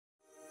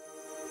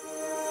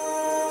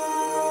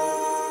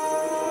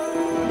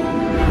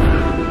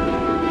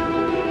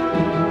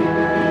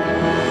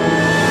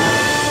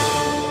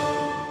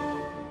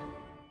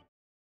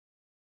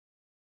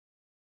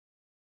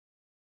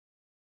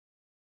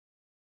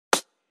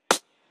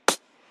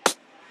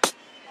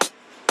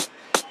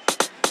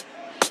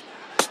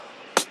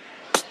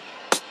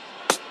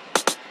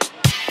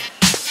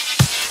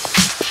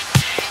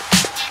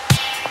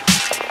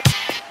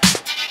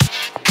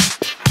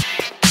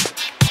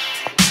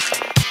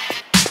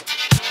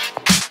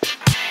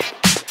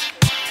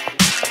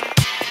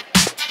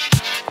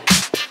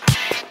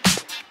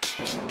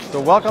So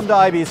welcome to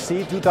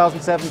IBC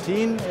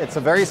 2017. It's a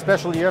very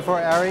special year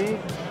for ARRI.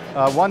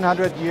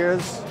 100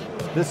 years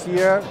this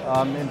year.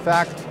 In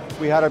fact,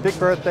 we had our big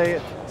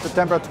birthday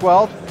September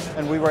 12th,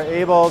 and we were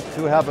able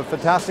to have a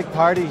fantastic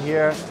party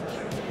here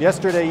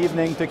yesterday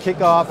evening to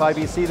kick off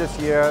IBC this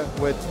year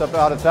with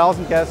about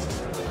 1,000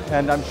 guests,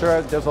 and I'm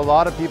sure there's a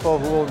lot of people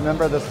who will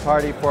remember this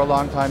party for a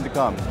long time to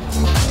come.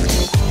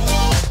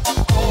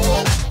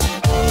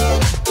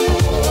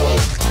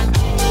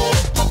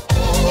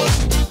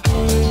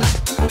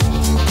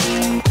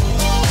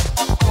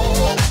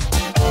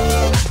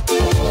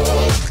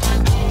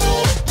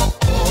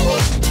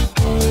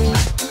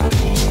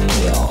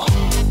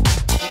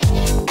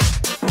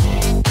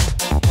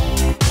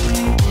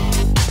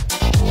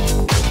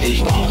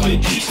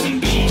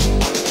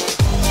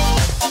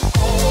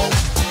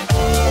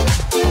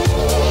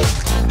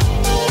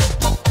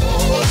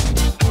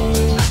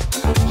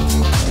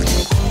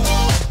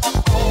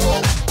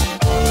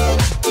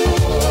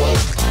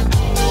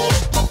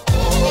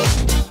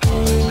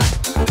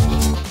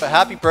 A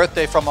happy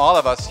birthday from all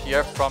of us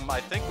here. I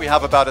think we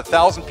have about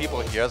 1,000 people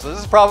here, so this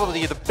is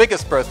probably the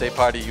biggest birthday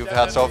party you've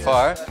had so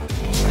far.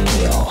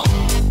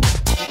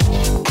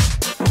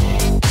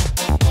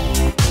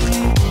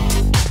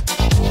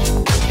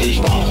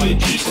 Ich brauche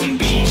diesen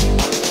Beat.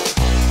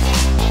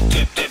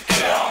 Dip, dip,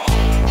 dip.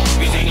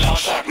 Wir singen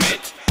lautstark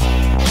mit.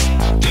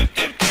 Dip,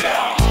 dip, dip.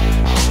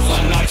 So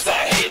ein neuester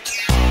Hit.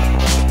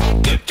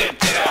 Dip, dip,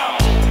 dip.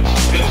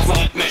 Wir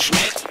wollt mich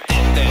mit.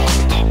 Dip,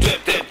 dip,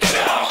 dip, dip, dip.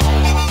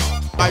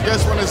 I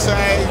just want to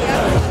say,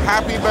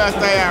 happy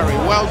birthday, ARRI.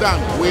 Well done.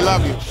 We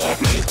love you.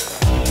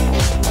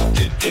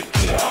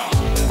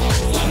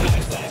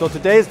 So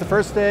today is the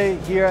first day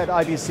here at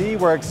IBC.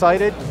 We're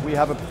excited. We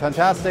have a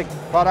fantastic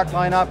product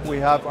lineup. We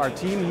have our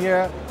team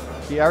here.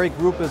 The ARRI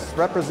group is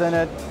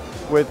represented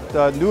with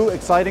new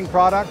exciting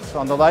products.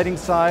 On the lighting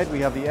side, we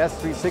have the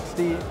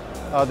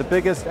S360, the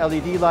biggest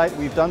LED light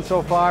we've done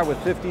so far with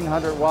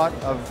 1,500 watt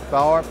of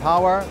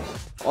power.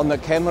 On the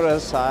camera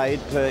side,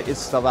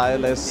 it's the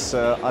wireless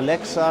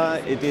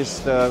Alexa. It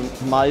is the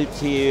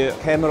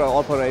multi-camera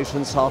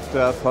operation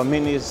software for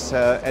minis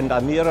and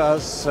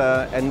Amiras,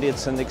 and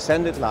it's an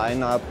extended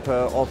lineup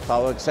of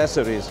our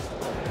accessories.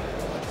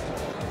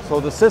 So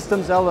the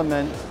systems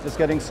element is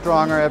getting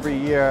stronger every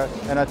year,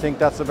 and I think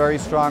that's a very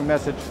strong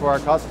message for our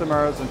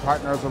customers and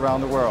partners around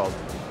the world.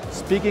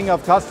 Speaking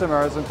of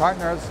customers and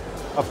partners,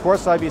 of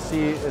course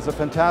IBC is a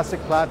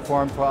fantastic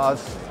platform for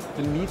us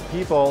to meet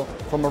people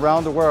from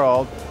around the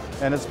world,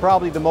 and it's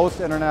probably the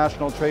most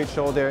international trade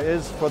show there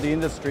is for the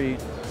industry.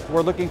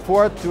 We're looking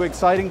forward to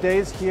exciting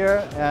days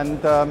here,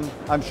 and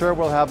I'm sure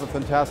we'll have a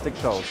fantastic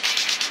show.